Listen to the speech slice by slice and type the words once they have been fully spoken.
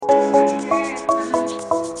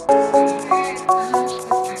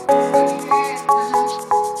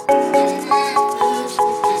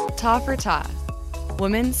Ta.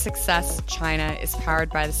 Women's Success China is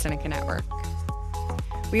powered by the Sinica Network.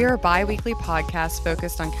 We are a bi-weekly podcast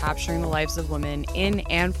focused on capturing the lives of women in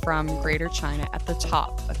and from Greater China at the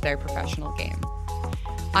top of their professional game.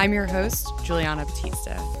 I'm your host, Juliana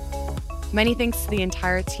Batista. Many thanks to the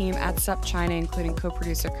entire team at SUP China, including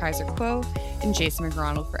co-producer Kaiser Kuo and Jason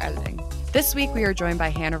McRonald for editing. This week, we are joined by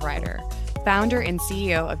Hannah Ryder, founder and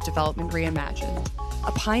CEO of Development Reimagined,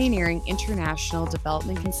 a pioneering international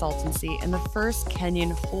development consultancy and the first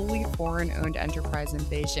Kenyan wholly foreign-owned enterprise in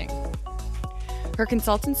Beijing. Her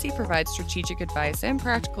consultancy provides strategic advice and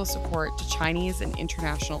practical support to Chinese and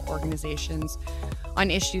international organizations on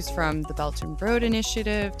issues from the Belt and Road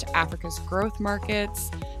Initiative to Africa's growth markets,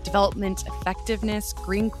 development effectiveness,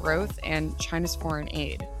 green growth, and China's foreign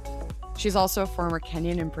aid. She's also a former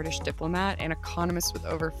Kenyan and British diplomat and economist with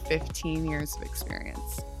over 15 years of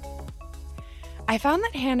experience. I found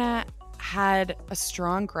that Hannah had a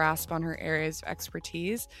strong grasp on her areas of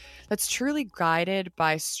expertise that's truly guided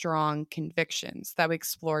by strong convictions that we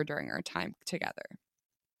explore during our time together.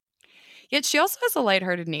 Yet she also has a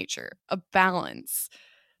lighthearted nature, a balance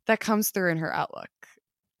that comes through in her outlook.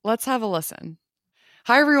 Let's have a listen.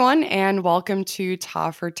 Hi, everyone, and welcome to Ta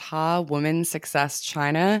for Ta Women's Success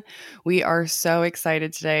China. We are so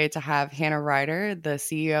excited today to have Hannah Ryder, the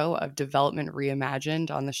CEO of Development Reimagined,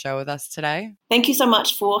 on the show with us today. Thank you so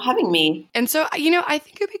much for having me. And so, I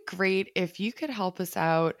think it'd be great if you could help us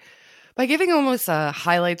out by giving almost a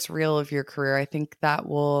highlights reel of your career. I think that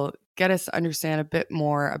will get us to understand a bit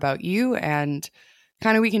more about you and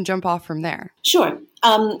kind of we can jump off from there. Sure.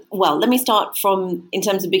 Well, let me start from, in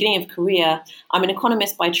terms of beginning of career, I'm an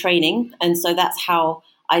economist by training. And so that's how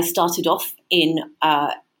I started off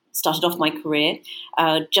my career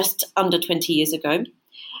just under 20 years ago.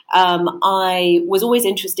 I was always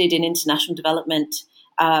interested in international development,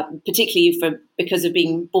 particularly because of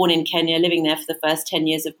being born in Kenya, living there for the first 10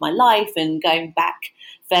 years of my life and going back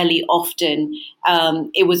fairly often.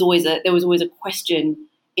 There was always a question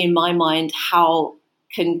in my mind: how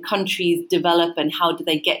can countries develop and how do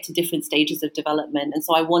they get to different stages of development? And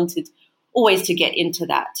so I wanted always to get into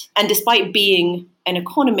that. And despite being an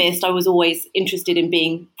economist, I was always interested in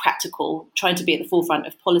being practical, trying to be at the forefront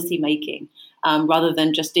of policy making, rather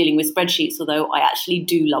than just dealing with spreadsheets, although I actually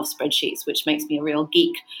do love spreadsheets, which makes me a real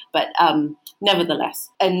geek, but nevertheless.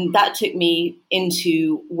 And that took me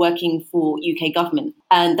into working for UK government.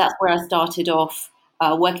 And that's where I started off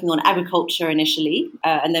working on agriculture initially,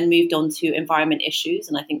 and then moved on to environment issues.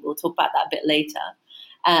 And I think we'll talk about that a bit later.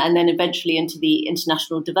 And then eventually into the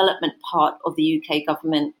international development part of the UK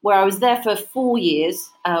government, where I was there for 4 years,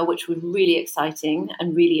 which was really exciting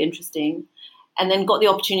and really interesting. And then got the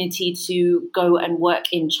opportunity to go and work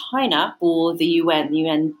in China for the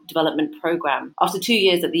UN Development Program. After 2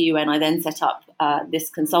 years at the UN, I then set up this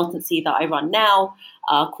consultancy that I run now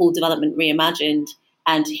called Development Reimagined.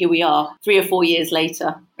 And here we are 3 or 4 years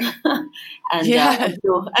later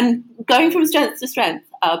and going from strength to strength.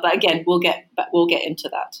 But again, we'll get into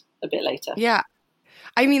that a bit later. Yeah.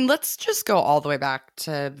 I mean, let's just go all the way back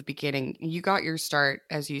to the beginning. You got your start,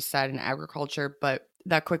 as you said, in agriculture, but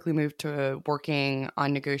that quickly moved to working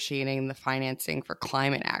on negotiating the financing for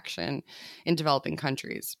climate action in developing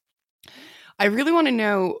countries. I really want to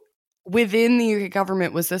know, within the UK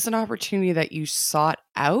government, was this an opportunity that you sought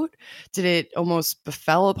out? Did it almost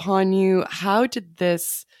befell upon you? How did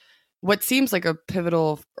this, what seems like a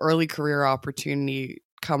pivotal early career opportunity,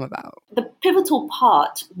 come about? The pivotal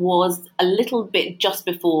part was a little bit just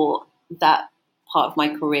before that part of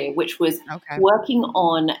my career, which was working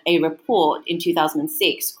on a report in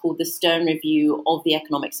 2006 called the Stern Review of the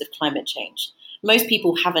Economics of Climate Change. Most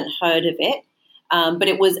people haven't heard of it. But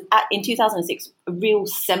it was in 2006 a real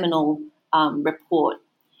seminal report,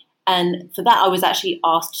 and for that I was actually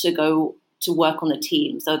asked to go to work on the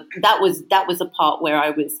team. So that was the part where I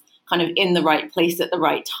was kind of in the right place at the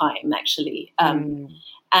right time, actually.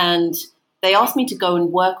 And they asked me to go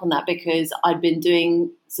and work on that because I'd been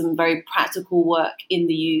doing some very practical work in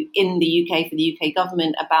the UK for the UK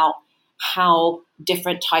government about how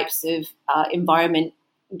different types of environment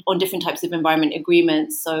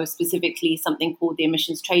agreements, so specifically something called the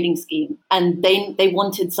Emissions Trading Scheme. And they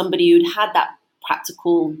wanted somebody who'd had that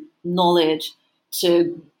practical knowledge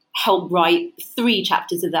to help write 3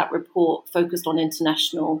 chapters of that report focused on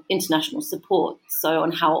international support, so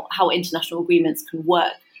on how international agreements can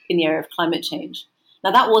work in the area of climate change.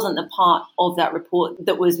 Now, that wasn't the part of that report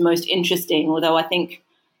that was most interesting, although I think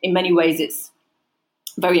in many ways it's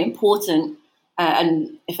very important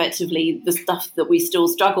and effectively the stuff that we still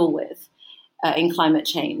struggle with in climate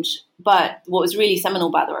change. But what was really seminal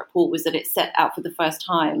about the report was that it set out for the first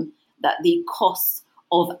time that the costs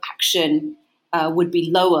of action would be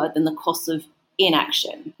lower than the cost of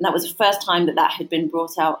inaction. And that was the first time that had been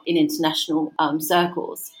brought out in international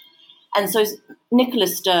circles. And so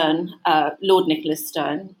Nicholas Stern, Lord Nicholas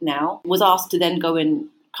Stern now, was asked to then go and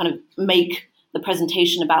kind of make the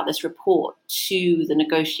presentation about this report to the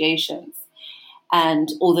negotiations and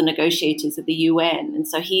all the negotiators at the UN. And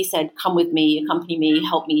so he said, come with me, accompany me,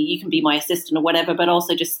 help me, you can be my assistant or whatever, but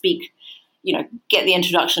also just speak, get the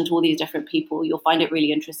introduction to all these different people. You'll find it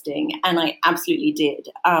really interesting. And I absolutely did.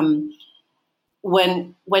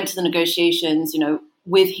 Went to the negotiations,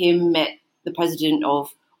 with him, met the president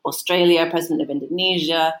of Australia, president of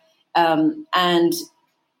Indonesia, and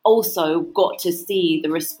also got to see the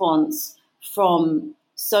response from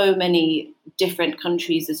so many different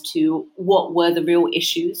countries as to what were the real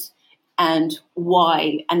issues and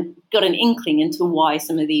why, and got an inkling into why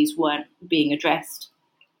some of these weren't being addressed.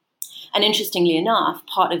 And interestingly enough,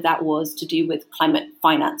 part of that was to do with climate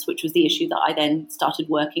finance, which was the issue that I then started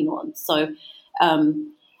working on. So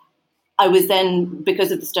I was then,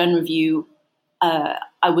 because of the Stern Review, I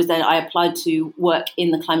applied to work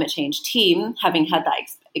in the climate change team, having had that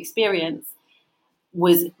experience,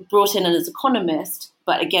 was brought in as an economist.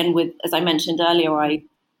 But again, as I mentioned earlier, I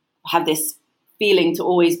have this feeling to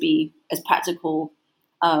always be as practical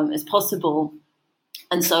as possible.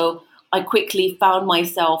 And so I quickly found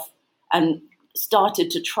myself and started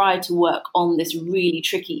to try to work on this really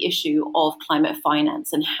tricky issue of climate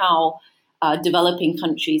finance and how developed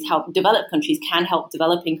countries can help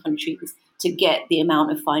developing countries to get the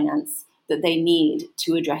amount of finance that they need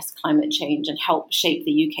to address climate change and help shape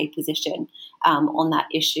the UK position on that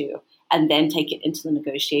issue, and then take it into the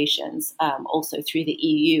negotiations, also through the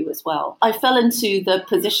EU as well. I fell into the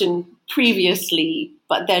position previously,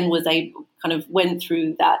 but then went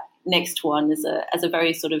through that next one as a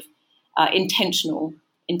very sort of intentional,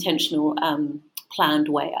 planned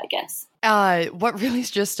way, I guess. What really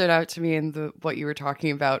just stood out to me in what you were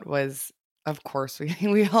talking about was, of course,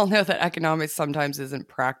 we all know that economics sometimes isn't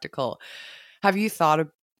practical. Have you thought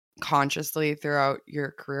consciously throughout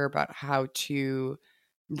your career about how to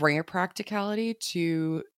bring a practicality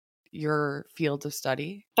to your field of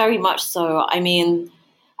study? Very much so. I mean,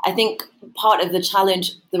 I think part of the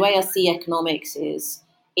challenge, the way I see economics is,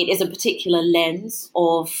 it is a particular lens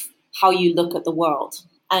of how you look at the world.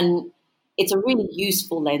 And it's a really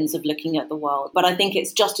useful lens of looking at the world. But I think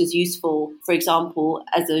it's just as useful, for example,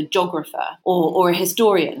 as a geographer or a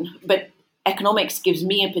historian. But economics gives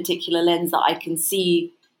me a particular lens that I can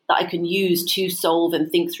see, that I can use to solve and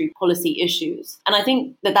think through policy issues. And I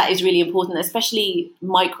think that is really important, especially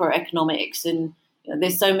microeconomics. And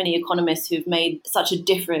there's so many economists who've made such a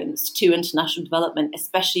difference to international development,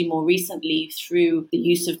 especially more recently through the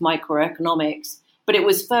use of microeconomics. But it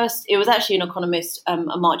was actually an economist,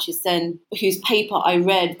 Amartya Sen, whose paper I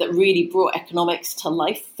read that really brought economics to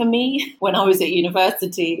life for me when I was at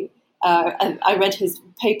university. I read his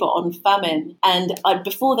paper on famine, and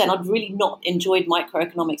before then I'd really not enjoyed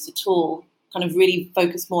microeconomics at all, kind of really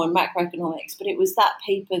focused more on macroeconomics. But it was that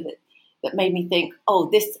paper that made me think, oh,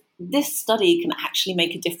 this study can actually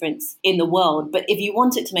make a difference in the world. But if you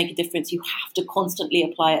want it to make a difference, you have to constantly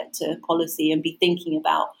apply it to policy and be thinking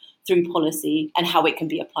about through policy and how it can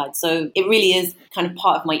be applied. So it really is kind of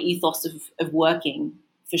part of my ethos of working,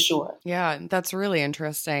 for sure. Yeah, that's really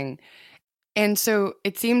interesting. And so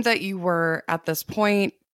it seemed that you were at this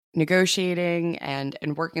point negotiating and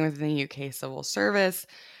working with the UK Civil Service,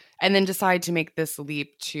 and then decide to make this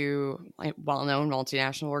leap to a well-known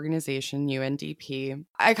multinational organization, UNDP.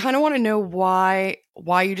 I kind of want to know why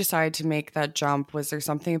you decided to make that jump. Was there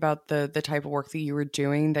something about the type of work that you were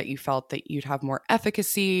doing that you felt that you'd have more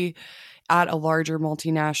efficacy at a larger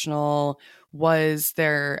multinational? Was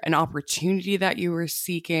there an opportunity that you were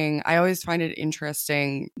seeking? I always find it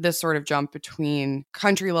interesting, this sort of jump between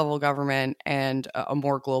country level government and a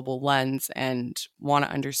more global lens, and want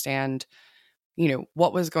to understand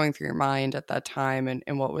what was going through your mind at that time,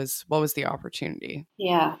 and what was the opportunity?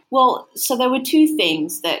 Yeah. Well, so there were two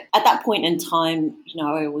things that at that point in time,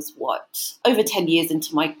 I was over 10 years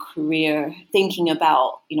into my career, thinking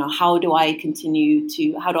about, how do I continue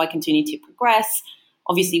to progress?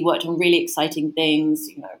 Obviously worked on really exciting things,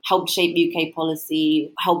 helped shape UK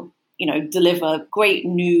policy, helped, deliver great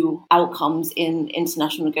new outcomes in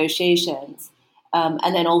international negotiations.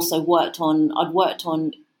 And then also I'd worked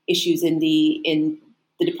on issues in the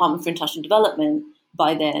Department for International Development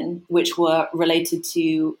by then, which were related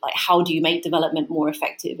to how do you make development more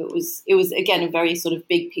effective. It was again a very sort of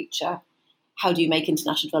big picture. How do you make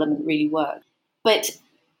international development really work? But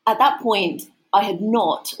at that point, I had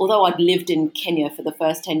not, although I'd lived in Kenya for the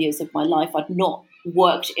first 10 years of my life, I'd not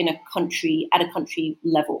worked in a country at a country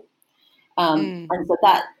level. And so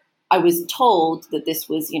that I was told that this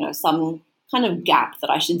was, some kind of gap that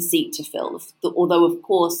I should seek to fill. Although, of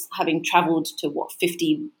course, having traveled to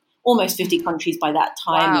almost 50 countries by that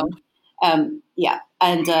time. Wow.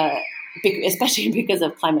 And especially because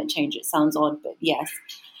of climate change, it sounds odd, but yes.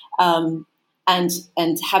 And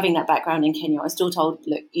having that background in Kenya, I was still told,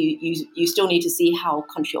 look, you still need to see how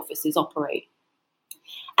country offices operate.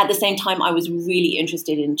 At the same time, I was really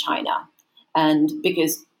interested in China, and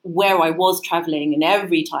because where I was traveling, and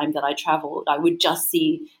every time that I traveled, I would just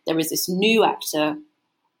see there was this new actor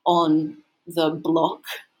on the block.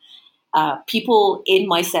 People in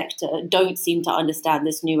my sector don't seem to understand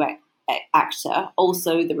this new actor.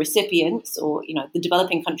 Also, the recipients, or the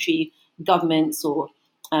developing country governments, or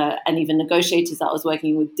and even negotiators that I was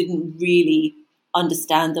working with, didn't really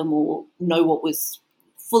understand them or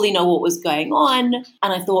fully know what was going on. And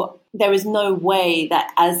I thought, there is no way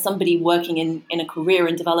that as somebody working in a career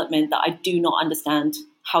in development that I do not understand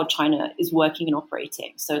how China is working and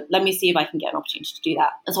operating. So let me see if I can get an opportunity to do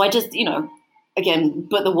that. And so I just, again,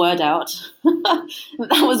 put the word out.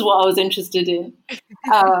 That was what I was interested in.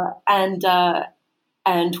 And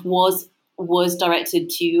was directed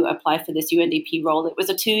to apply for this UNDP role. It was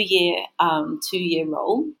a two-year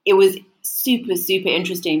role. It was super, super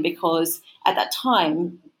interesting because at that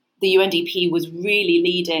time, the UNDP was really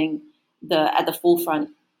leading at the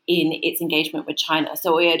forefront in its engagement with China.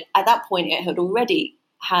 So at that point, it had already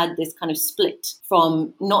had this kind of split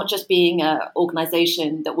from not just being an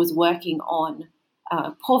organization that was working on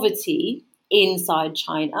poverty inside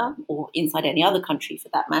China or inside any other country for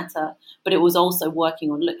that matter, but it was also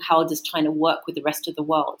working on, look, how does China work with the rest of the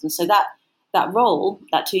world? And so that role,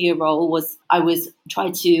 that two-year role, I was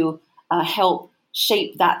trying to help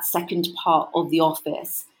shape that second part of the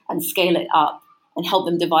office and scale it up and help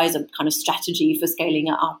them devise a kind of strategy for scaling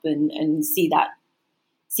it up and see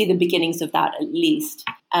the beginnings of that at least.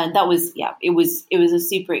 And that was, it was a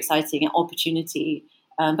super exciting opportunity.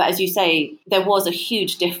 But as you say, there was a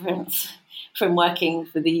huge difference from working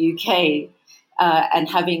for the UK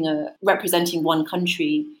and representing one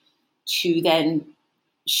country to then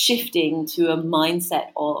shifting to a mindset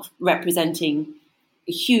of representing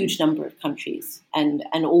a huge number of countries and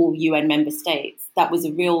all UN member states. It was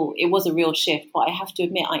a real shift, but I have to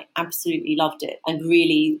admit I absolutely loved it and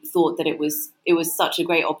really thought that it was such a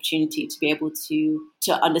great opportunity to be able to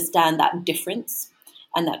understand that difference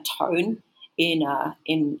and that tone in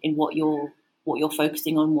what you're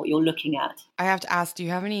focusing on, what you're looking at. I have to ask, do you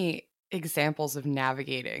have any examples of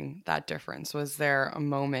navigating that difference? Was there a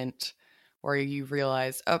moment where you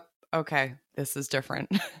realized, oh, okay, this is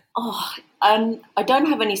different? I don't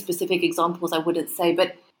have any specific examples, I wouldn't say,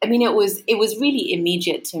 but I mean, it was really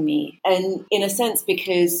immediate to me. And in a sense,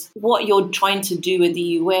 because what you're trying to do in the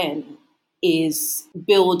UN is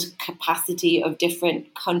build capacity of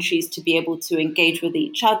different countries to be able to engage with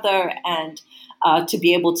each other and to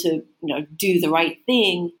be able to, do the right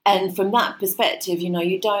thing. And from that perspective, you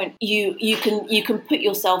can put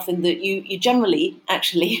yourself in you generally,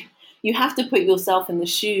 actually, you have to put yourself in the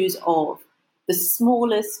shoes of the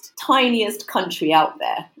smallest, tiniest country out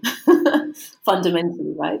there,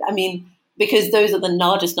 fundamentally, right? I mean, because those are the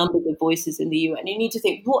largest numbers of voices in the UN. You need to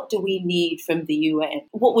think, what do we need from the UN?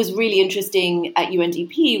 What was really interesting at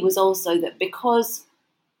UNDP was also that because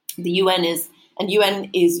the UN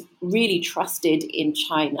is really trusted in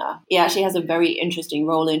China, it actually has a very interesting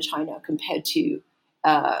role in China compared to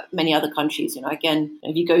many other countries. Again,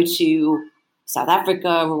 if you go to South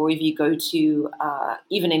Africa, or if you go to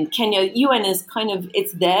even in Kenya, UN is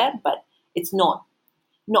it's there, but it's not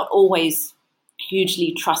always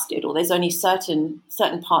hugely trusted, or there's only certain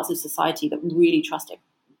parts of society that really trust it.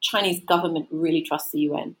 Chinese government really trusts the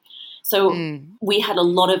UN. So we had a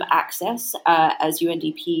lot of access as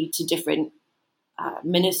UNDP to different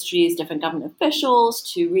ministries, different government officials,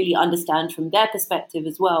 to really understand from their perspective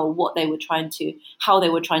as well how they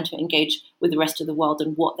were trying to engage with the rest of the world,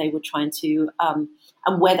 and what they were trying to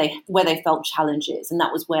and where they felt challenges. And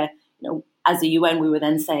that was where, as the UN, we were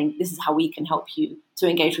then saying, this is how we can help you to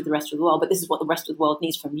engage with the rest of the world, but this is what the rest of the world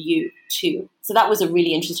needs from you too. So that was a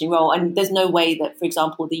really interesting role. And there's no way that, for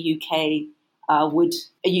example, a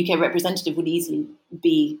UK representative would easily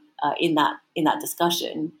be in that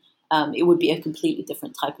discussion. It would be a completely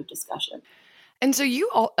different type of discussion. And so you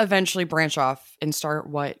all eventually branch off and start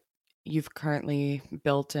what you've currently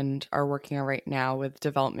built and are working on right now with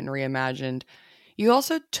Development Reimagined. You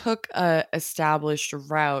also took a established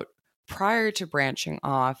route prior to branching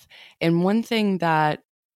off. And one thing that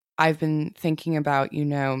I've been thinking about,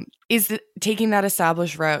 is taking that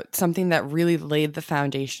established route something that really laid the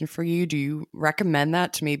foundation for you? Do you recommend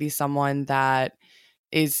that to maybe someone that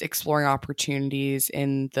is exploring opportunities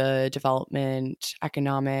in the development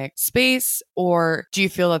economic space? Or do you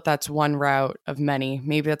feel that that's one route of many?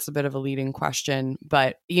 Maybe that's a bit of a leading question,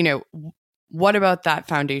 but, what about that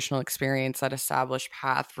foundational experience, that established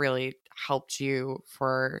path really helped you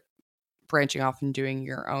for branching off and doing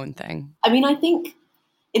your own thing? I mean, I think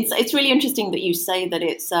it's really interesting that you say that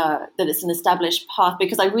it's an established path,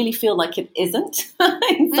 because I really feel like it isn't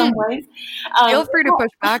in some ways. Feel free to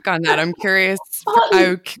push back on that. I'm curious. I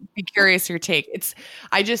would be curious your take.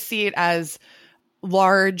 I just see it as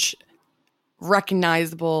large,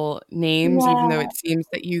 recognizable names, even though it seems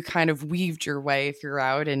that you kind of weaved your way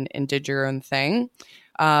throughout and did your own thing.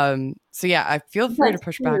 So yeah, I feel free to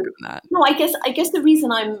push back on that. No, I guess the reason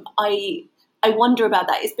I wonder about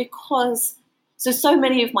that is because so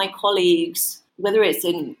many of my colleagues, whether it's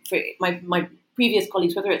in my previous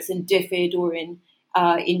colleagues, whether it's in DFID or in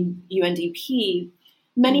UNDP,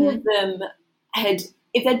 many of them had,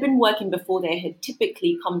 if they'd been working before, they had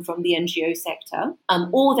typically come from the NGO sector,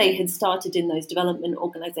 or they had started in those development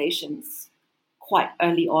organizations quite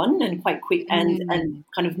early on and quite quick and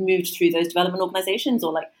kind of moved through those development organizations,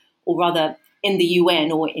 or rather in the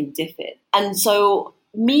UN or in DFID. And so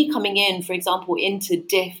me coming in, for example, into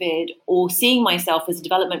DFID, or seeing myself as a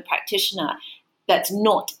development practitioner that's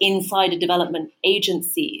not inside a development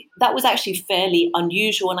agency, that was actually fairly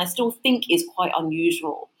unusual, and I still think is quite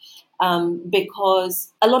unusual.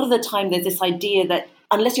 Because a lot of the time there's this idea that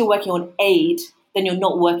unless you're working on aid, then you're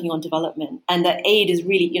not working on development, and that aid is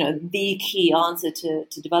really, the key answer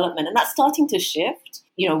to development. And that's starting to shift.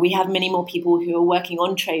 We have many more people who are working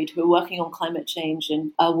on trade, who are working on climate change,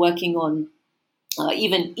 and are working on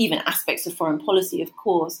even aspects of foreign policy, of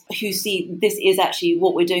course, who see this is actually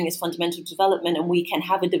what we're doing is fundamental development, and we can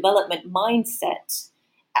have a development mindset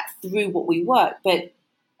through what we work. But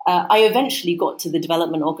I eventually got to the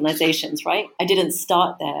development organizations, right? I didn't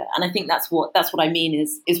start there. And I think that's what I mean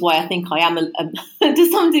is why I think I am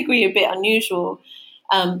to some degree a bit unusual.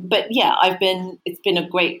 But yeah, it's been a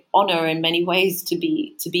great honor in many ways to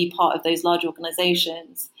be part of those large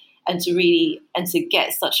organizations, and to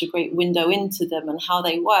get such a great window into them and how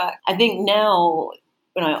they work. I think now,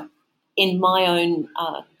 in my own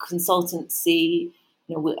consultancy,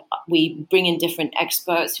 we bring in different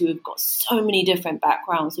experts who have got so many different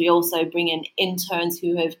backgrounds. We also bring in interns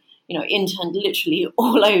who have, interned literally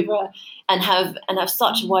all over and have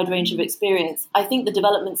such a wide range of experience. I think the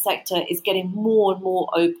development sector is getting more and more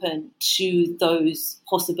open to those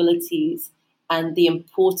possibilities and the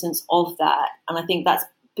importance of that. And I think that's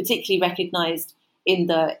particularly recognized in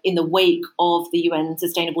the wake of the UN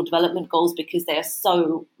Sustainable Development Goals, because they are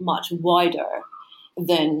so much wider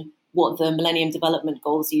than what the Millennium Development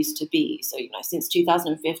Goals used to be. So, since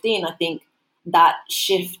 2015, I think that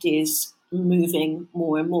shift is moving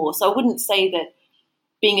more and more. So I wouldn't say that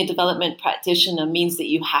being a development practitioner means that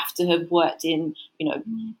you have to have worked in,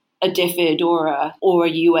 a DFID or a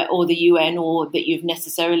UN or the UN, or that you've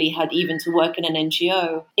necessarily had even to work in an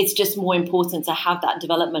NGO. It's just more important to have that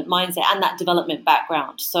development mindset and that development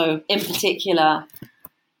background. So in particular,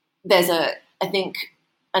 I think,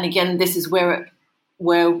 and again, this is where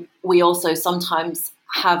we also sometimes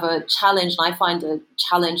have a challenge, and I find a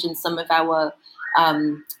challenge in some of our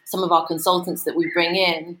consultants that we bring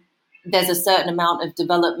in. There's a certain amount of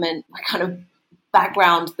development kind of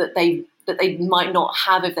background that they might not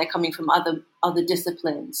have if they're coming from other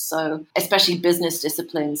disciplines, so especially business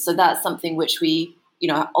disciplines. So that's something which we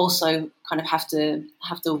also kind of have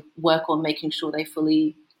to work on, making sure they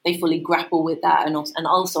fully grapple with that, and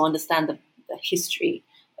also understand the history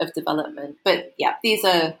of development. But yeah, these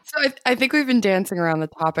are... So I think we've been dancing around the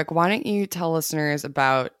topic. Why don't you tell listeners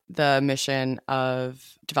about the mission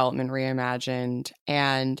of Development Reimagined,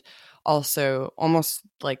 and also almost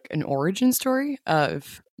like an origin story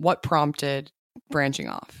of what prompted branching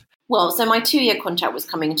off? Well, so my 2-year contract was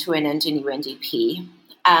coming to an end in UNDP,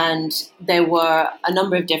 and there were a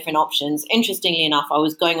number of different options. Interestingly enough, I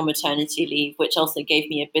was going on maternity leave, which also gave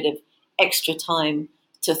me a bit of extra time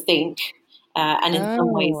to think, and in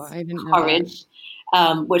some ways courage,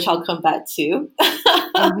 which I'll come back to.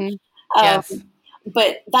 Yes.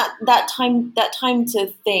 But that time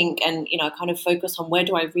to think and kind of focus on where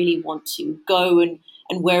do I really want to go, and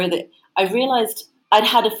where I realized I'd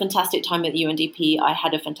had a fantastic time at the UNDP. I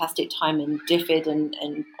had a fantastic time in DFID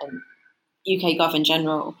and UK Gov in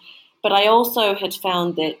general. But I also had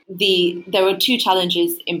found that there were 2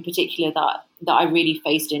 challenges in particular that I really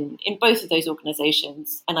faced in both of those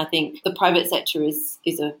organizations. And I think the private sector is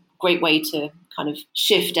a great way to kind of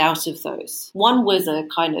shift out of those. One was a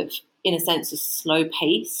kind of, in a sense, a slow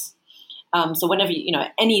pace. So whenever,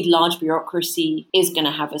 any large bureaucracy is going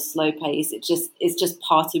to have a slow pace. It's just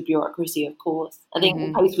part of bureaucracy, of course. I think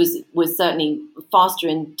the pace was certainly faster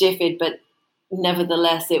in DFID, but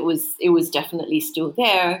nevertheless, it was definitely still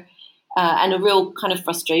there. And a real kind of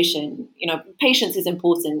frustration. Patience is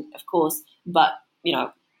important, of course, but,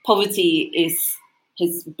 poverty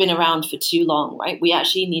has been around for too long, right? We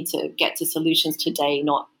actually need to get to solutions today,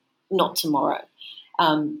 not tomorrow.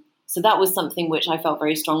 So that was something which I felt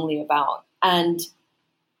very strongly about. And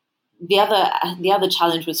the other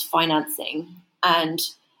challenge was financing, and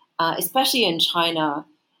especially in China,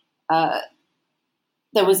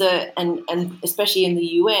 there was and especially in the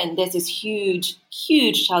UN, there's this huge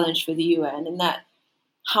challenge for the UN, in that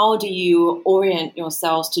how do you orient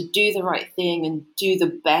yourselves to do the right thing and do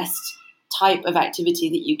the best type of activity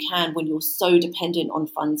that you can when you're so dependent on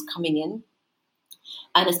funds coming in.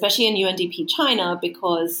 And especially in UNDP China,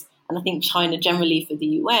 because, and I think China generally for the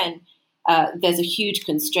UN, there's a huge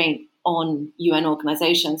constraint on UN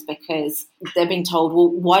organizations, because they're being told, well,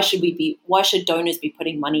 why should donors be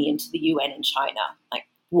putting money into the UN in China? Like,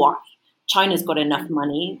 why? China's got enough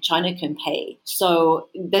money. China can pay. So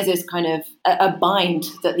there's this kind of a bind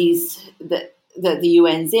that the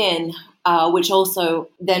UN's in, which also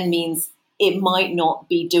then means it might not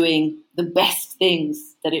be doing the best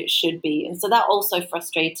things that it should be. And so that also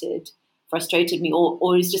frustrated me,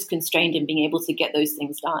 or is just constrained in being able to get those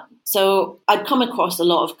things done. So I'd come across a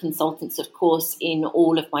lot of consultants, of course, in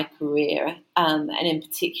all of my career, and in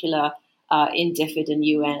particular in DFID and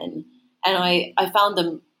UN. And I found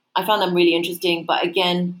them really interesting. But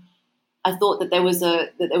again, I thought that there was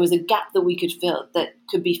a gap that we could fill, that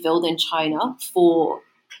could be filled in China for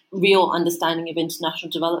real understanding of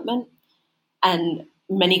international development. And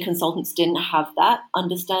many consultants didn't have that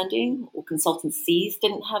understanding, or consultancies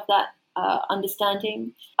didn't have that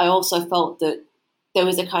understanding. I also felt that there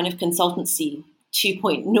was a kind of consultancy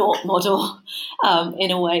 2.0 model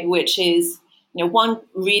in a way, which is, one,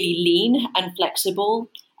 really lean and flexible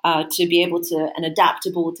to be able to, and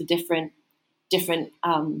adaptable to different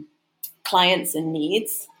clients and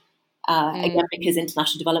needs. Again, because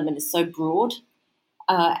international development is so broad,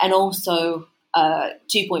 and also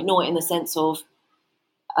 2.0 in the sense of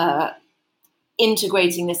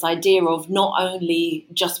integrating this idea of not only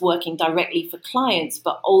just working directly for clients,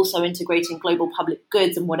 but also integrating global public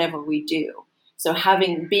goods in whatever we do. So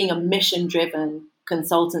being a mission-driven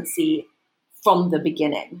consultancy from the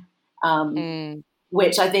beginning,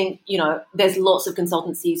 which I think, there's lots of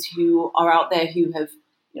consultancies who are out there who have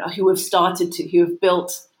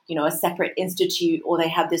built, a separate institute, or they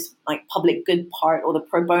have this like public good part or the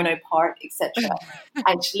pro bono part, etc.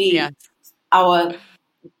 Actually, yes.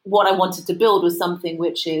 What I wanted to build was something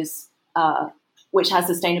which has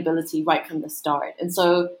sustainability right from the start. And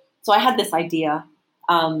so I had this idea,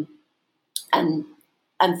 and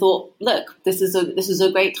thought, look, this is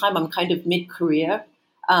a great time. I'm kind of mid-career.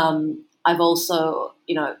 I've also,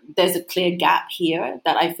 there's a clear gap here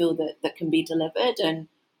that I feel that can be delivered, and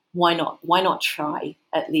why not try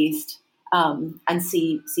at least, and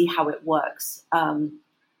see how it works. And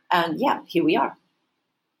yeah, here we are.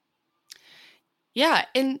 Yeah,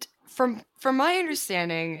 and from my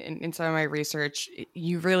understanding in some of my research,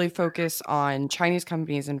 you really focus on Chinese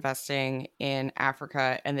companies investing in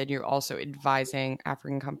Africa, and then you're also advising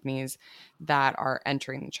African companies that are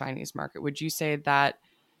entering the Chinese market. Would you say that,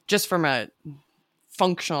 just from a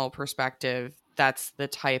functional perspective, that's the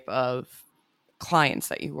type of clients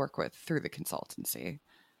that you work with through the consultancy?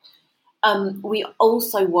 We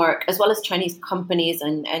also work, as well as Chinese companies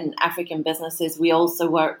and African businesses, we also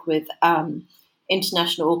work with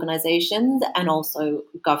international organizations and also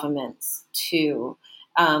governments too.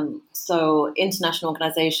 So international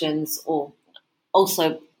organizations, or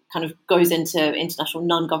also kind of goes into international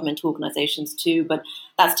non-governmental organizations too, but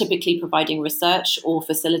that's typically providing research or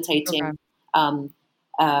facilitating kind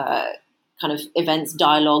of events,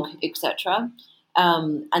 dialogue, etc.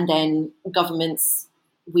 And then governments,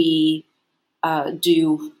 we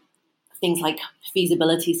do things like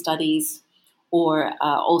feasibility studies, or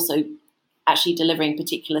also actually delivering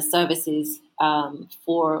particular services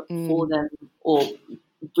for them, or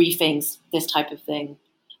briefings, this type of thing.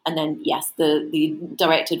 And then, yes, the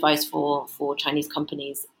direct advice for Chinese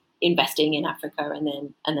companies investing in Africa, and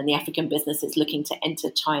then the African businesses looking to enter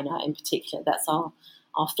China in particular. That's our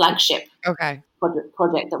our flagship Okay.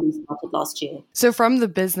 project that we started last year. So from the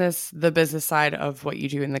business side of what you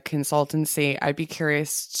do in the consultancy, I'd be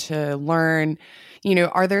curious to learn,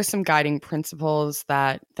 are there some guiding principles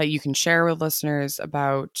that you can share with listeners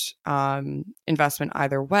about investment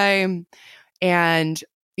either way? And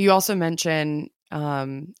you also mentioned,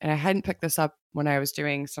 and I hadn't picked this up when I was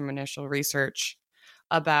doing some initial research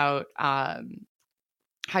about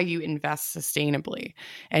how you invest sustainably.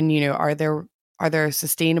 And, are there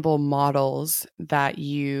sustainable models that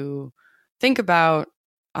you think about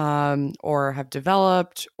or have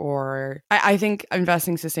developed? Or I think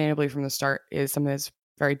investing sustainably from the start is something that's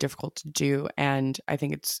very difficult to do. And I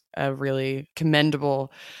think it's a really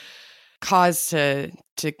commendable cause to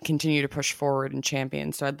continue to push forward and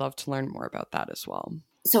champion. So I'd love to learn more about that as well.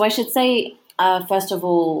 So I should say, first of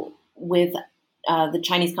all, with the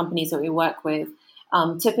Chinese companies that we work with,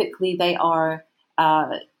 typically they are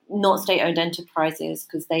not state-owned enterprises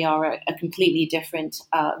because they are a completely different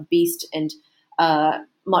beast and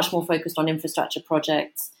much more focused on infrastructure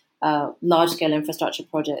projects, large-scale infrastructure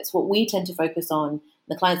projects. What we tend to focus on,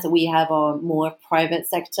 the clients that we have are more private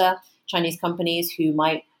sector Chinese companies who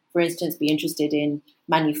might, for instance, be interested in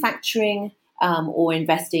manufacturing or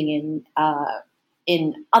investing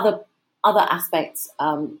in other aspects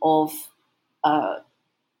of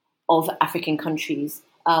African countries.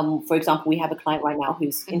 For example, we have a client right now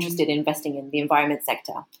who's interested in investing in the environment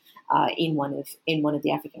sector in one of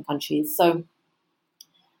the African countries. So,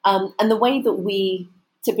 and the way that we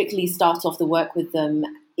typically start off the work with them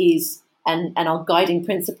is, and our guiding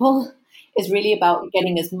principle is really about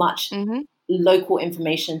getting as much local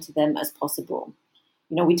information to them as possible.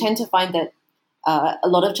 We tend to find that a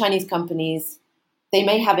lot of Chinese companies, they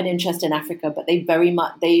may have an interest in Africa, but they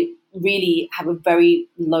really have a very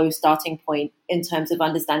low starting point in terms of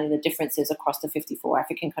understanding the differences across the 54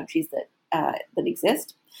 African countries that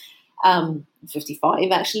exist.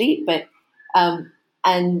 55 actually, but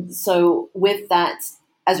and so with that,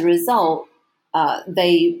 as a result,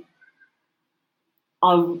 they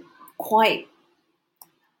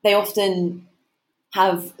often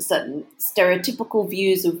have certain stereotypical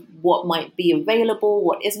views of what might be available,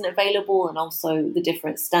 what isn't available, and also the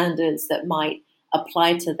different standards that might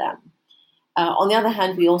apply to them. On the other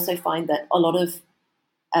hand, we also find that a lot of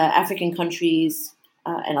African countries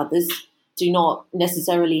and others do not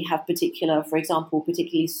necessarily have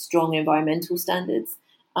particularly strong environmental standards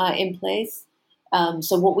in place.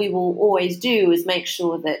 So what we will always do is make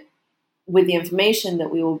sure that with the information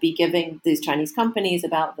that we will be giving these Chinese companies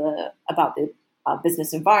about the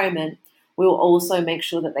business environment, we will also make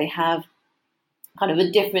sure that they have kind of a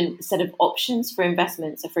different set of options for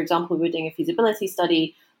investment. So, for example, we're doing a feasibility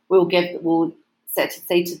study. We'll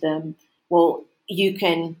say to them, well, you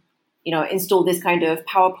can, install this kind of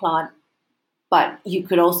power plant, but you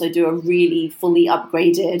could also do a really fully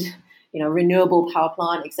upgraded, renewable power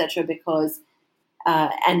plant, etc. Because,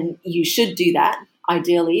 and you should do that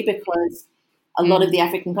ideally because a lot of the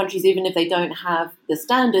African countries, even if they don't have the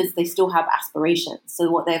standards, they still have aspirations. So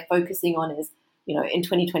what they're focusing on is, in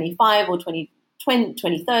 2025 or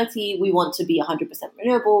 2030, we want to be 100%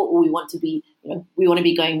 renewable, or we want to be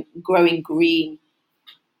growing green.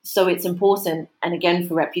 So it's important, and again,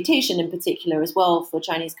 for reputation in particular as well, for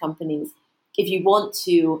Chinese companies, if you want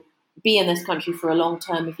to be in this country for a long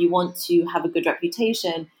term, if you want to have a good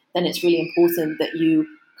reputation, then it's really important that you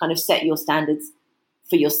kind of set your standards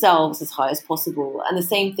for yourselves as high as possible. And the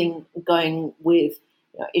same thing going with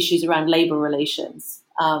issues around labor relations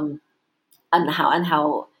and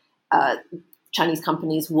how Chinese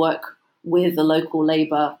companies work with the local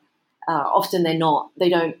labor. Often they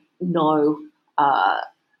don't know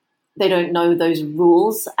those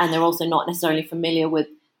rules, and they're also not necessarily familiar with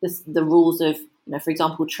the rules of, for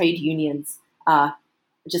example, trade unions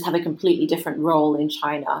just have a completely different role in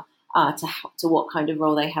China to what kind of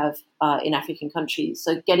role they have in African countries.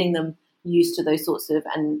 So getting them used to those sorts of,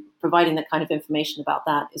 and providing that kind of information about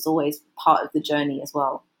that is always part of the journey as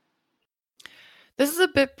well. This is a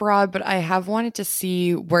bit broad, but I have wanted to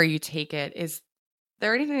see where you take it. Is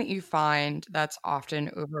there anything that you find that's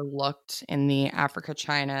often overlooked in the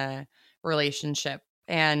Africa-China relationship?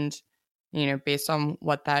 And, based on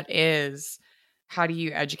what that is, how do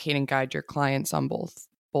you educate and guide your clients on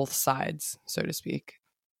both sides, so to speak?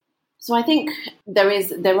 So I think there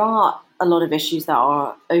are a lot of issues that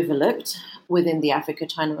are overlooked within the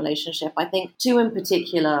Africa-China relationship. I think two in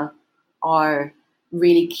particular are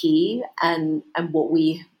really key and what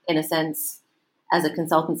we, in a sense, as a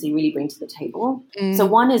consultancy really bring to the table. So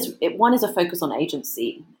one is a focus on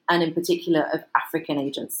agency, and in particular of African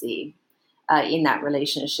agency in that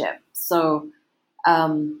relationship. So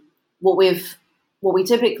what we've what we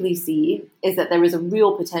typically see is that there is a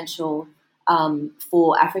real potential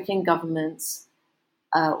for African governments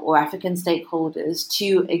or African stakeholders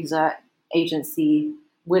to exert agency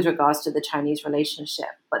with regards to the Chinese relationship.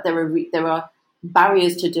 But there are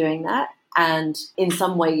barriers to doing that. And in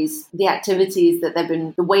some ways, the activities that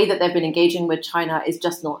the way that they've been engaging with China is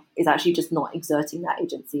actually just not exerting that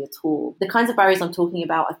agency at all. The kinds of barriers I'm talking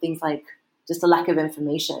about are things like just a lack of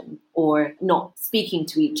information or not speaking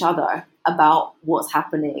to each other about what's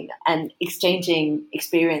happening and exchanging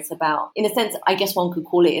experience about, in a sense, I guess one could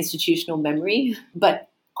call it institutional memory, but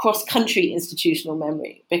cross-country institutional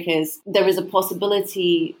memory, because there is a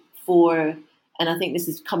possibility for, and I think this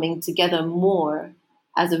is coming together more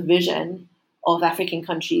as a vision of African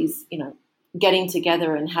countries, getting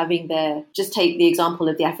together and having just take the example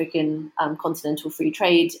of the African continental free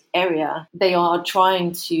trade area. They are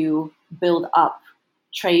trying to build up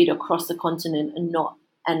trade across the continent and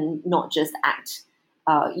not just act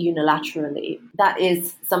unilaterally. That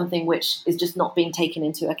is something which is just not being taken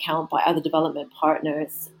into account by other development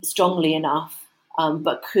partners strongly enough,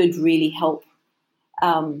 but could really help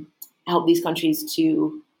these countries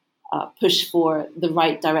to push for the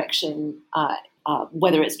right direction,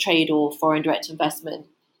 whether it's trade or foreign direct investment.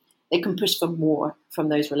 They can push for more from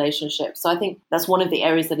those relationships. So I think that's one of the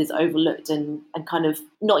areas that is overlooked and kind of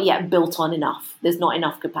not yet built on enough. There's not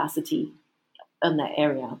enough capacity in that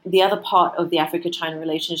area. The other part of the Africa-China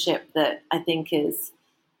relationship that I think is,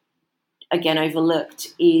 again,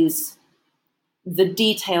 overlooked is the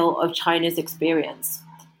detail of China's experience.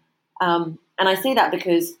 And I say that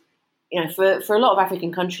because, for a lot of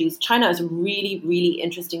African countries, China is a really, really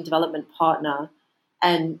interesting development partner,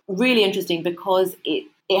 and really interesting because it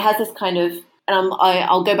has this kind of, and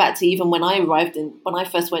I'll go back to even when I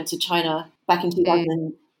first went to China back in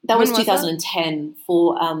 2000. That was 2010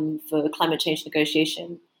 for climate change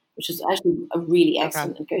negotiation, which was actually a really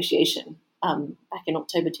excellent negotiation back in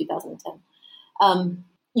October 2010.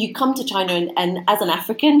 You come to China and as an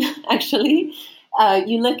African, actually,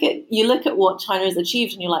 you look at what China has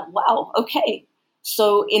achieved, and you're like, wow, okay.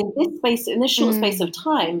 So in this short space of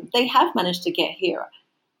time, they have managed to get here.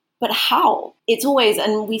 But how? It's always,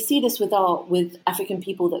 and we see this with African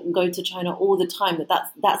people that go to China all the time,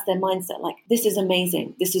 that's their mindset. Like, this is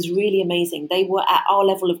amazing. This is really amazing. They were at our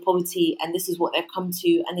level of poverty, and this is what they've come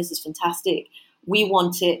to, and this is fantastic. We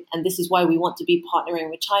want it, and this is why we want to be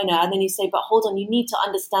partnering with China. And then you say, but hold on, you need to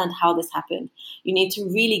understand how this happened. You need to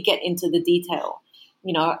really get into the detail,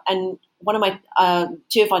 And one of my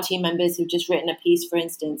two of our team members who've just written a piece, for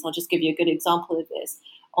instance, I'll just give you a good example of this,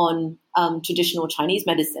 on traditional Chinese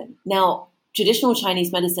medicine. Now, traditional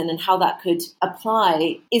Chinese medicine and how that could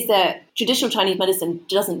apply is that traditional Chinese medicine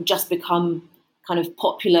doesn't just become kind of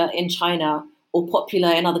popular in China or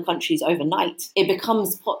popular in other countries overnight. It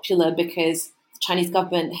becomes popular because the Chinese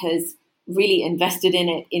government has really invested in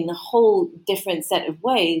it in a whole different set of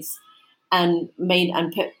ways and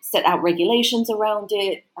set out regulations around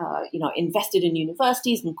it, invested in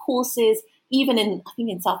universities and courses. Even I think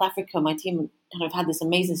in South Africa, my team kind of had this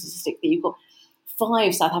amazing statistic that you've got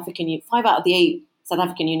 5 out of the 8 South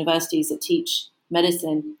African universities that teach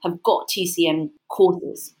medicine have got TCM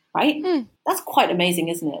courses, right? That's quite amazing,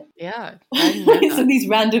 isn't it? Yeah. So these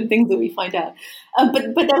random things that we find out.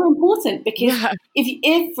 But they're important because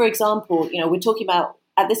if, for example, we're talking about,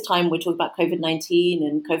 at this time, we're talking about COVID-19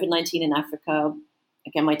 and COVID-19 in Africa.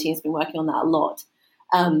 Again, my team's been working on that a lot.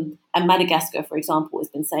 And Madagascar, for example, has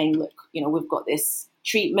been saying, look, we've got this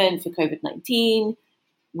treatment for COVID-19.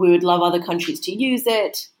 We would love other countries to use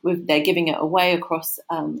it. They're giving it away across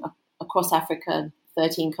Africa,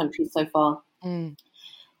 13 countries so far.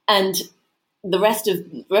 And the rest of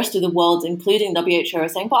the world, including WHO, are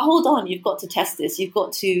saying, but hold on, you've got to test this.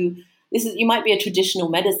 You might be a traditional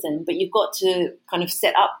medicine, but you've got to kind of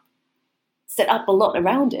set up a lot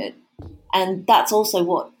around it. And that's also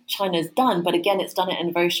what China's done. But again, it's done it in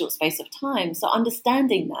a very short space of time. So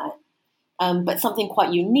understanding that, but something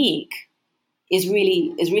quite unique is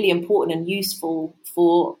really important and useful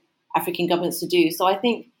for African governments to do. So I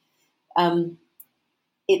think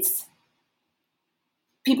it's,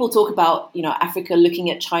 people talk about, Africa looking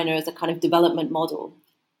at China as a kind of development model.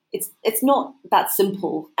 It's not that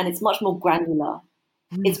simple, and it's much more granular.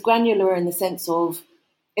 It's granular in the sense of,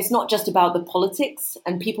 it's not just about the politics,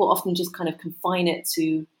 and people often just kind of confine it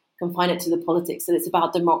to the politics, that it's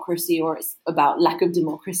about democracy or it's about lack of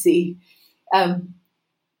democracy.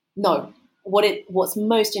 No, what's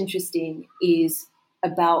most interesting is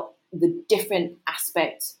about the different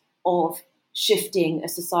aspects of shifting a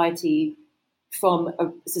society from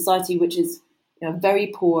a society which is very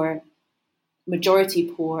poor, majority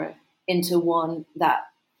poor, into one that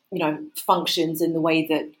functions in the way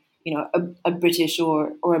that a British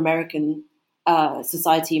or American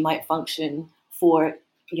society might function for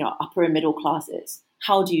upper and middle classes.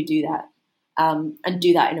 How do you do that? And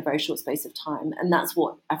do that in a very short space of time? And that's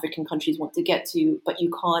what African countries want to get to, but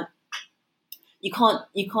you can't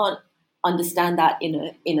understand that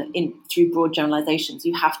in through broad generalizations.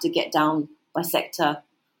 You have to get down by sector,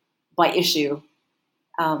 by issue,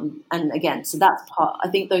 and again, so that's part. I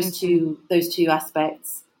think those two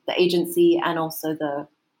aspects, the agency and also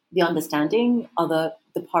the understanding, are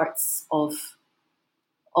the parts of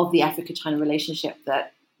the Africa-China relationship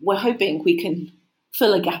that we're hoping we can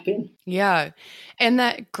fill a gap in. Yeah, and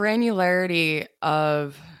that granularity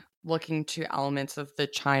of looking to elements of the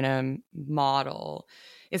China model,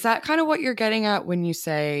 is that kind of what you're getting at when you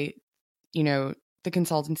say, the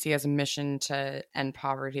consultancy has a mission to end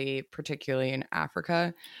poverty, particularly in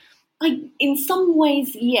Africa? In some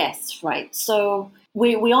ways, yes, right. So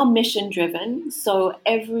we are mission driven. So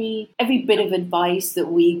every bit of advice that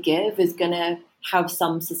we give is going to have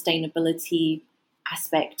some sustainability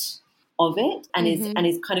aspect of it, and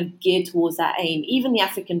is kind of geared towards that aim. Even the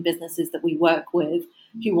African businesses that we work with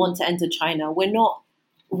who want to enter China, we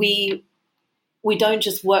don't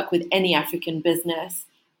just work with any African business.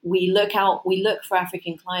 We look for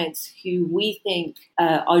African clients who we think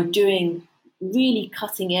are doing really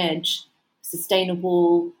cutting edge,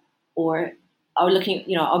 sustainable, or are looking,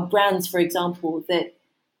 our brands, for example, that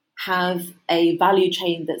have a value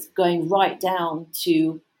chain that's going right down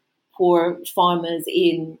to poor farmers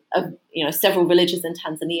in several villages in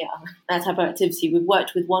Tanzania. That type of activity. We've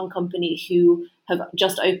worked with one company who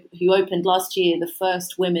opened last year the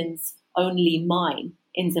first women's only mine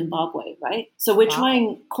in Zimbabwe, right? So we're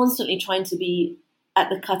constantly trying to be at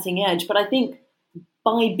the cutting edge. But I think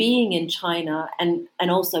by being in China and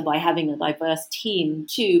also by having a diverse team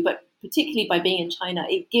too, but particularly by being in China,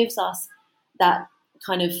 it gives us that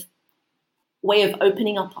kind of way of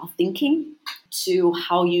opening up our thinking to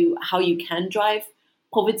how you can drive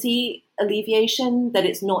poverty alleviation, that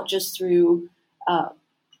it's not just through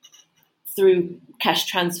cash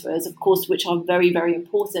transfers, of course, which are very, very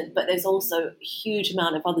important, but there's also a huge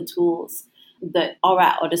amount of other tools that are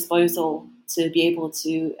at our disposal to be able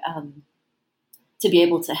to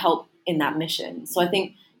help in that mission. So I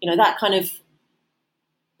think,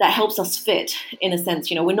 that helps us fit in a sense.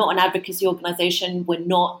 We're not an advocacy organization. We're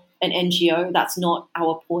not an NGO. That's not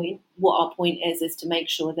our point. What our point is to make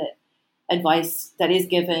sure that advice that is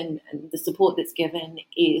given and the support that's given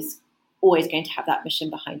is always going to have that mission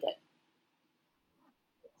behind it.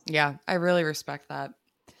 Yeah, I really respect that.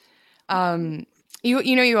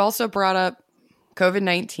 You also brought up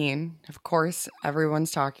COVID-19. Of course, everyone's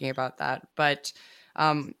talking about that. But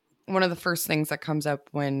one of the first things that comes up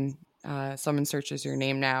when someone searches your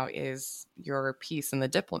name now is your piece in The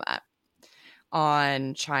Diplomat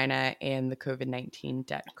on China and the COVID-19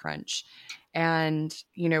 debt crunch. And,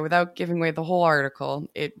 without giving away the whole article,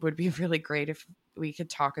 it would be really great if we could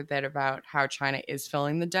talk a bit about how China is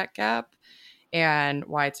filling the debt gap and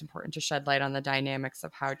why it's important to shed light on the dynamics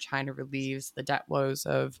of how China relieves the debt woes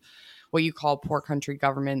of what you call poor country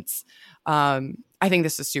governments. I think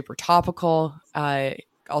this is super topical.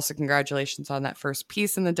 Also, congratulations on that first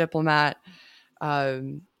piece in The Diplomat.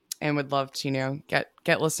 And would love to,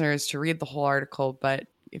 get listeners to read the whole article. But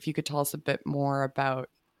if you could tell us a bit more about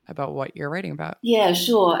what you're writing about. Yeah,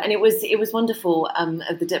 sure. And it was wonderful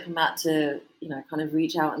of The Diplomat to, kind of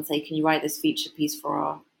reach out and say, can you write this feature piece for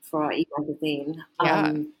our e-magazine?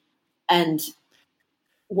 Yeah. And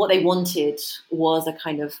what they wanted was a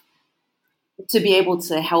kind of to be able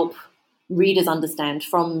to help readers understand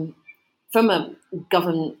from a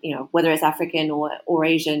government, whether it's African or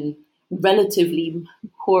Asian, relatively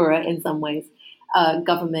poorer in some ways,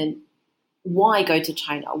 government, why go to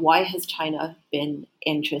China? Why has China been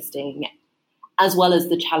interesting, as well as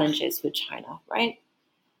the challenges with China, right?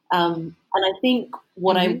 And I think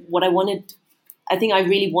I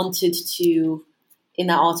really wanted to, in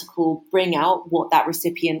that article, bring out what that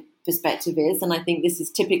recipient perspective is. And I think this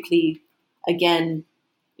is typically, again,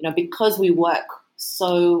 because we work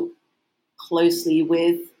so closely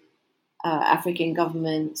with African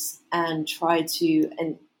governments and try to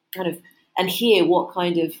and hear what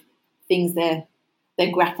kind of things they're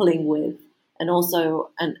grappling with, and also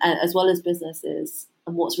and as well as businesses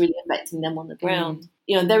and what's really affecting them on the ground.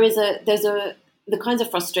 There's the kinds of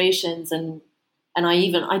frustrations and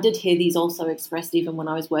I did hear these also expressed even when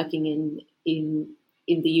I was working in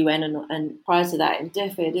the UN and prior to that in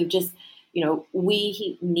DFID, of just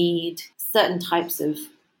we need certain types of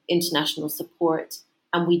international support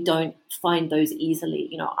and we don't find those easily.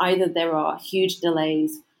 Either there are huge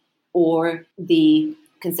delays or the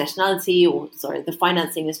the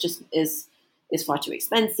financing is far too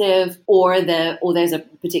expensive, or there's a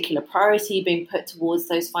particular priority being put towards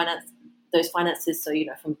those finances. So,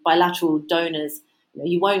 from bilateral donors,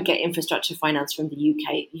 you won't get infrastructure finance from the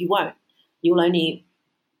UK. You won't.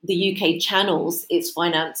 The UK channels its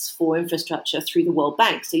finance for infrastructure through the World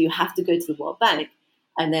Bank. So you have to go to the World Bank,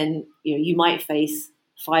 and then you might face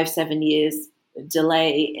 5-7 years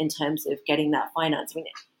delay in terms of getting that finance.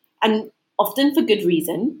 And often for good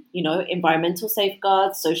reason, environmental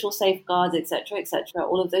safeguards, social safeguards, et cetera,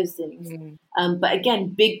 all of those things. But again,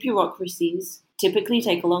 big bureaucracies typically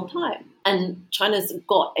take a long time. And China's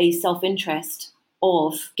got a self-interest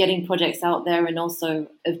of getting projects out there and also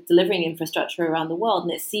of delivering infrastructure around the world,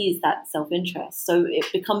 and it sees that self-interest. So it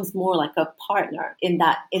becomes more like a partner in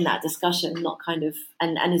that discussion, not kind of,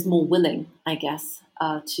 and is more willing, I guess,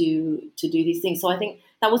 to do these things. So I think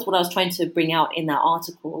that was what I was trying to bring out in that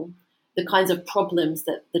article, the kinds of problems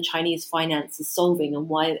that the Chinese finance is solving,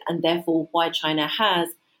 and therefore why China has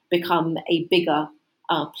become a bigger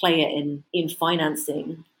player in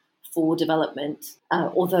financing for development,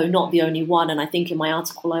 although not the only one. And I think in my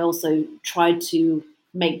article, I also tried to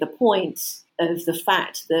make the point of the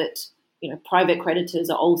fact that, private creditors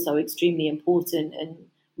are also extremely important, and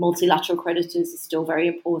multilateral creditors are still very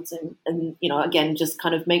important. And, again, just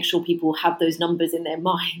kind of make sure people have those numbers in their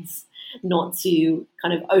minds, not to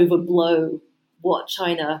kind of overblow what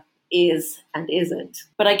China is and isn't.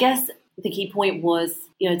 But I guess the key point was,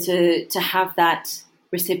 to have that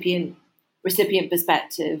recipient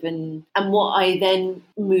perspective, and what I then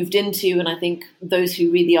moved into, and I think those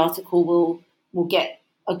who read the article will get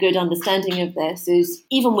a good understanding of this, is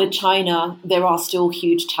even with China, there are still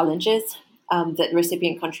huge challenges that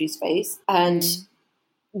recipient countries face, and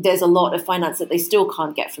there's a lot of finance that they still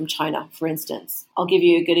can't get from China. For instance, I'll give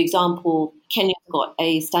you a good example. Kenya's got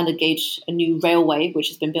a standard gauge, a new railway, which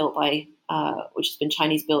has been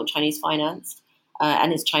Chinese built, Chinese financed,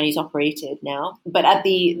 and is Chinese operated now. But at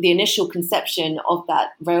the initial conception of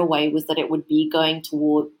that railway was that it would be going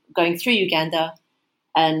through Uganda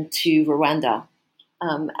and to Rwanda.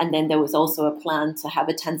 And then there was also a plan to have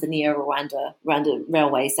a Tanzania-Rwanda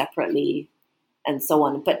railway separately, and so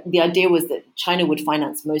on. But the idea was that China would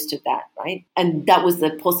finance most of that, right? And that was the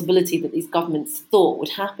possibility that these governments thought would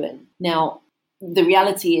happen. Now, the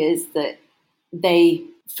reality is that they,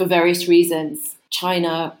 for various reasons,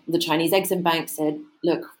 the Chinese Exim Bank said,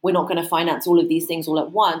 look, we're not going to finance all of these things all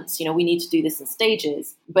at once. We need to do this in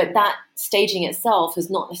stages. But that staging itself has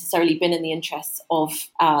not necessarily been in the interests of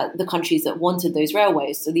the countries that wanted those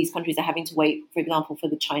railways. So these countries are having to wait, for example, for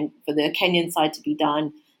the Kenyan side to be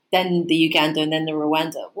done, then the Uganda, and then the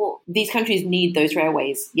Rwanda. Well, these countries need those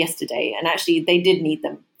railways yesterday. And actually, they did need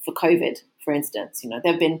them for COVID, for instance. There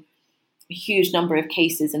have been a huge number of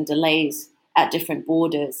cases and delays at different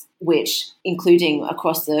borders, which including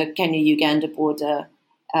across the Kenya-Uganda border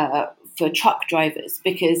for truck drivers,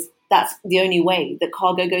 because that's the only way that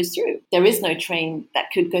cargo goes through. There is no train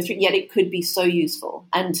that could go through, yet it could be so useful.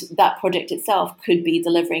 And that project itself could be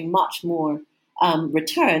delivering much more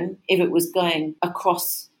return if it was going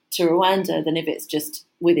across to Rwanda than if it's just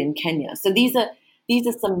within Kenya. So these are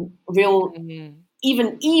some real,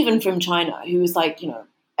 even from China, who was like,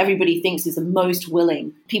 everybody thinks is the most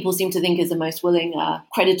willing. People seem to think is the most willing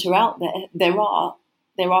creditor out there. There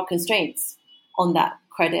are constraints on that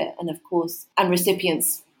credit, and of course, and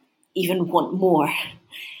recipients even want more.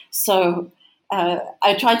 So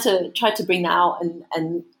I tried to bring that out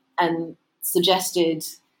and suggested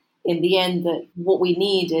in the end that what we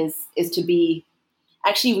need is to be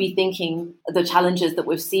actually rethinking the challenges that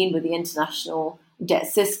we've seen with the international debt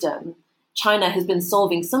system. China has been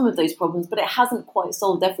solving some of those problems, but it hasn't quite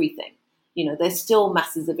solved everything. There's still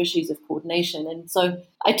masses of issues of coordination. And so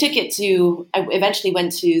I eventually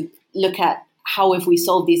went to look at how have we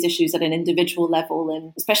solved these issues at an individual level,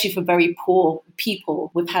 and especially for very poor people,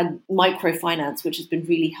 we've had microfinance, which has been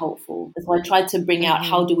really helpful. And so I tried to bring out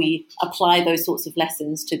how do we apply those sorts of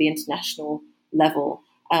lessons to the international level.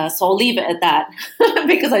 So I'll leave it at that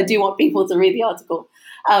because I do want people to read the article.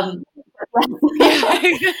 But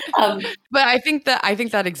I think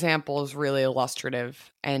that example is really illustrative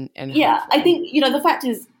and yeah, helpful. I think the fact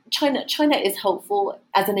is China is helpful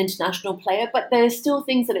as an international player, but there are still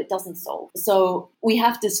things that it doesn't solve. So we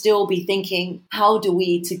have to still be thinking, how do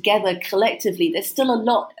we together collectively? There's still a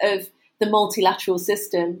lot of the multilateral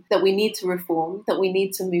system that we need to reform, that we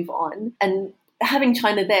need to move on, and having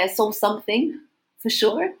China there solves something for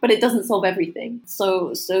sure, but it doesn't solve everything.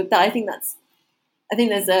 So that I think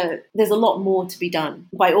there's a lot more to be done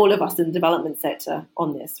by all of us in the development sector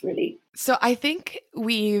on this, really. So I think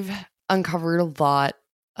we've uncovered a lot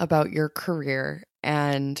about your career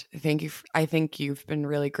And thank you. I think you've been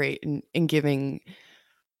really great in giving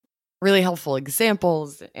really helpful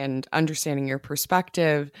examples and understanding your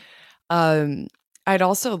perspective. I'd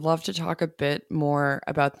also love to talk a bit more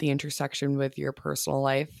about the intersection with your personal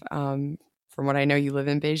life. From what I know, you live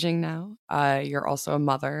in Beijing now. You're also a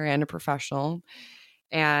mother and a professional.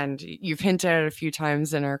 And you've hinted at it a few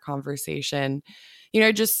times in our conversation.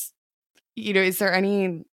 Is there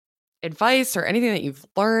any advice or anything that you've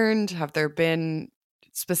learned? Have there been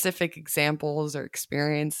specific examples or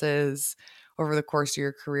experiences over the course of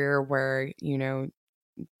your career where,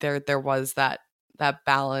 there was that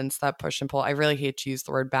balance, that push and pull? I really hate to use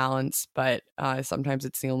the word balance, but sometimes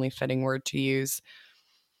it's the only fitting word to use.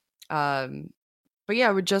 But yeah,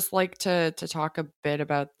 I would just like to talk a bit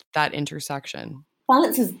about that intersection.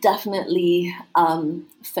 Balance is definitely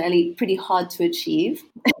pretty hard to achieve,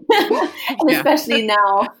 and especially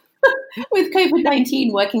now with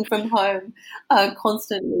COVID-19 working from home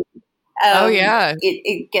constantly.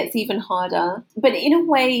 It gets even harder. But in a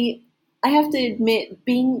way, I have to admit,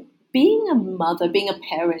 being a mother, being a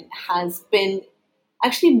parent has been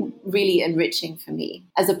actually really enriching for me,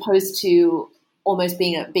 as opposed to almost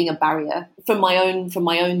being a barrier from my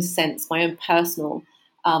own sense, my own personal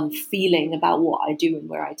feeling about what I do and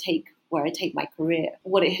where I take my career.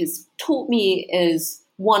 What it has taught me is,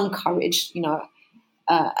 one, courage.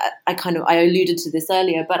 I alluded to this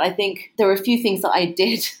earlier, but I think there are a few things that I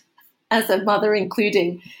did as a mother,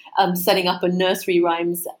 including setting up a nursery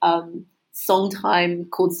rhymes song time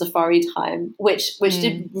called Safari Time, which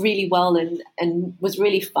did really well and was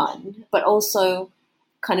really fun, but also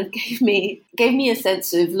kind of gave me a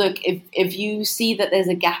sense of, look, if you see that there's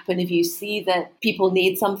a gap and if you see that people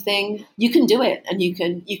need something, you can do it, and you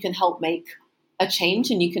can help make a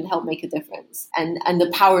change, and you can help make a difference, and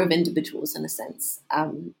the power of individuals, in a sense.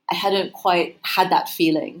 I hadn't quite had that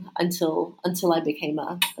feeling until I became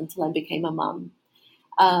a mum,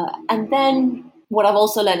 and then what I've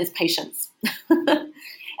also learned is patience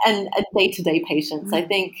and day-to-day patience. I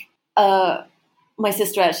think my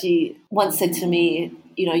sister actually once said to me,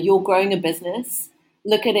 you're growing a business.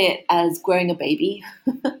 Look at it as growing a baby.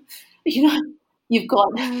 You've got,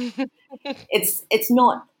 it's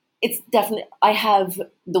definitely, I have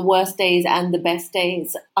the worst days and the best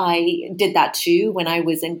days. I did that too when I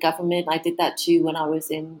was in government. I did that too when I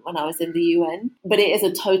was in the UN. But it is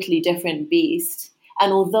a totally different beast.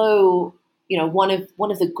 And although, one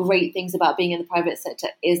of the great things about being in the private sector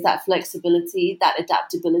is that flexibility, that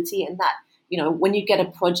adaptability, and that, when you get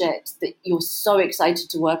a project that you're so excited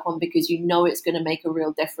to work on because it's going to make a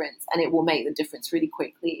real difference and it will make the difference really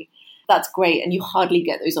quickly, that's great. And you hardly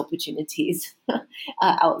get those opportunities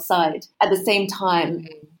outside. At the same time,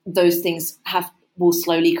 those things will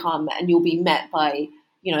slowly come, and you'll be met by,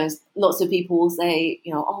 lots of people will say,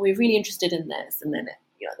 oh, we're really interested in this. And then,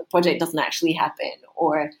 the project doesn't actually happen,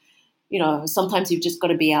 or, sometimes you've just got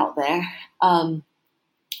to be out there. And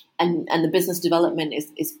the business development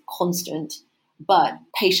is constant, but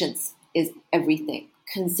patience is everything.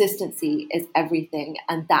 Consistency is everything.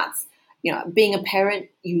 And that's, being a parent,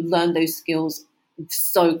 you learn those skills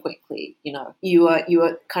so quickly. You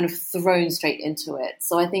are kind of thrown straight into it.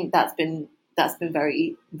 So I think that's been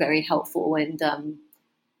very, very helpful. And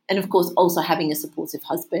of course, also having a supportive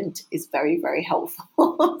husband is very, very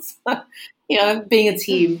helpful. So, being a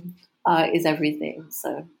team is everything.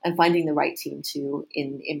 So, and finding the right team too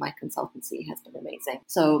in my consultancy has been amazing.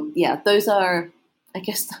 So yeah, those are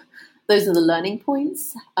the learning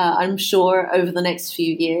points. I'm sure over the next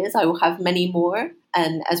few years, I will have many more.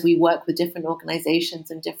 And as we work with different organizations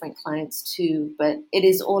and different clients too, but it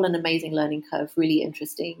is all an amazing learning curve, really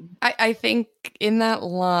interesting. I think in that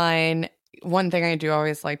line, one thing I do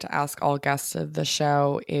always like to ask all guests of the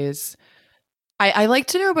show is, I like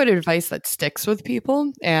to know about advice that sticks with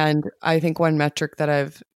people. And I think one metric that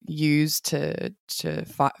I've used to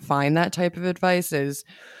find that type of advice is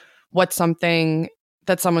what's something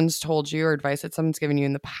that someone's told you, or advice that someone's given you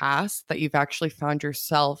in the past that you've actually found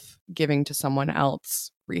yourself giving to someone else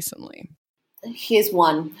recently. Here's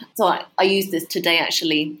one. So I used this today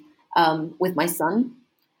actually with my son.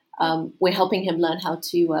 We're helping him learn how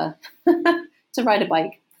to to ride a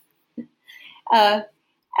bike.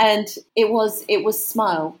 And it was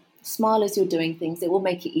smile as you're doing things. It will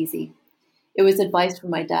make it easy. It was advice from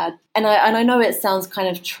my dad. And I know it sounds kind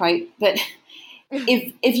of trite, but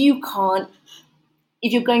if you're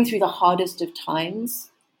going through the hardest of times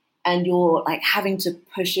and you're like having to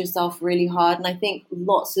push yourself really hard, and I think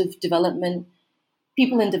lots of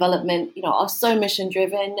people in development, are so mission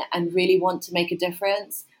driven and really want to make a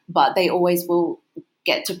difference, but they always will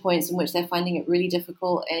get to points in which they're finding it really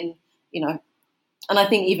difficult. And, I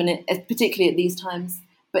think even particularly at these times,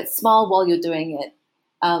 but smile while you're doing it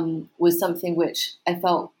was something which I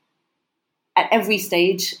felt at every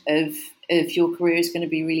stage of your career is going to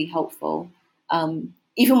be really helpful.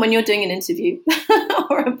 Even when you're doing an interview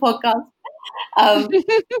or a podcast.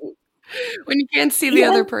 When you can't see the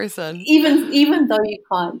other person. Even though you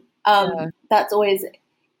can't. That's always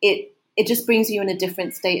it. It just brings you in a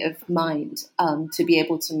different state of mind to be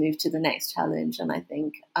able to move to the next challenge. And I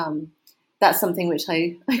think that's something which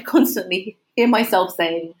I constantly hear myself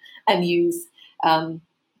saying and use to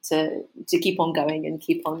keep on going and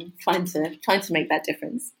keep on trying to make that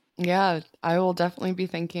difference. Yeah, I will definitely be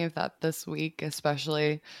thinking of that this week,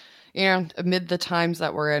 especially, amid the times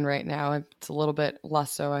that we're in right now. It's a little bit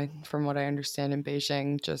less so, from what I understand, in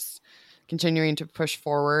Beijing, just continuing to push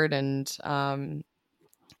forward. And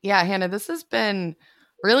Hannah, this has been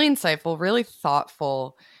really insightful, really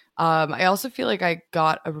thoughtful. I also feel like I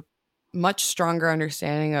got a much stronger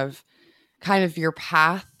understanding of kind of your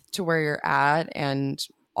path to where you're at and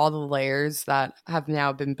all the layers that have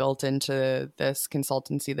now been built into this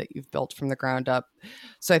consultancy that you've built from the ground up.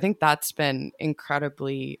 So I think that's been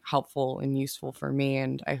incredibly helpful and useful for me,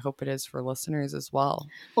 and I hope it is for listeners as well.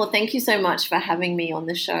 Well, thank you so much for having me on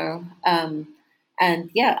the show. And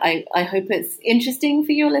yeah, I hope it's interesting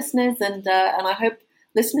for your listeners, and I hope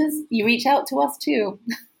listeners, you reach out to us too.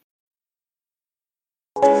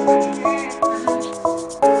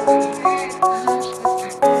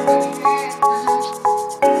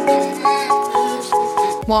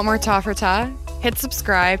 Want more Ta for Ta? Hit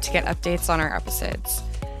subscribe to get updates on our episodes.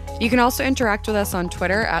 You can also interact with us on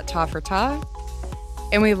Twitter at Ta for Ta.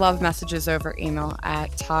 And we love messages over email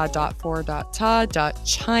at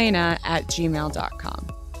ta.for.ta.china@gmail.com.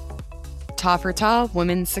 Ta for Ta,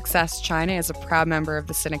 Women's Success China, is a proud member of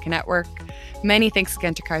the Sinica Network. Many thanks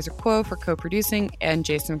again to Kaiser Kuo for co-producing and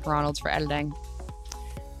Jason Ronalds for editing.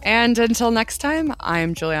 And until next time,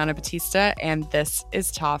 I'm Juliana Batista, and this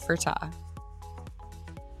is Ta for Ta.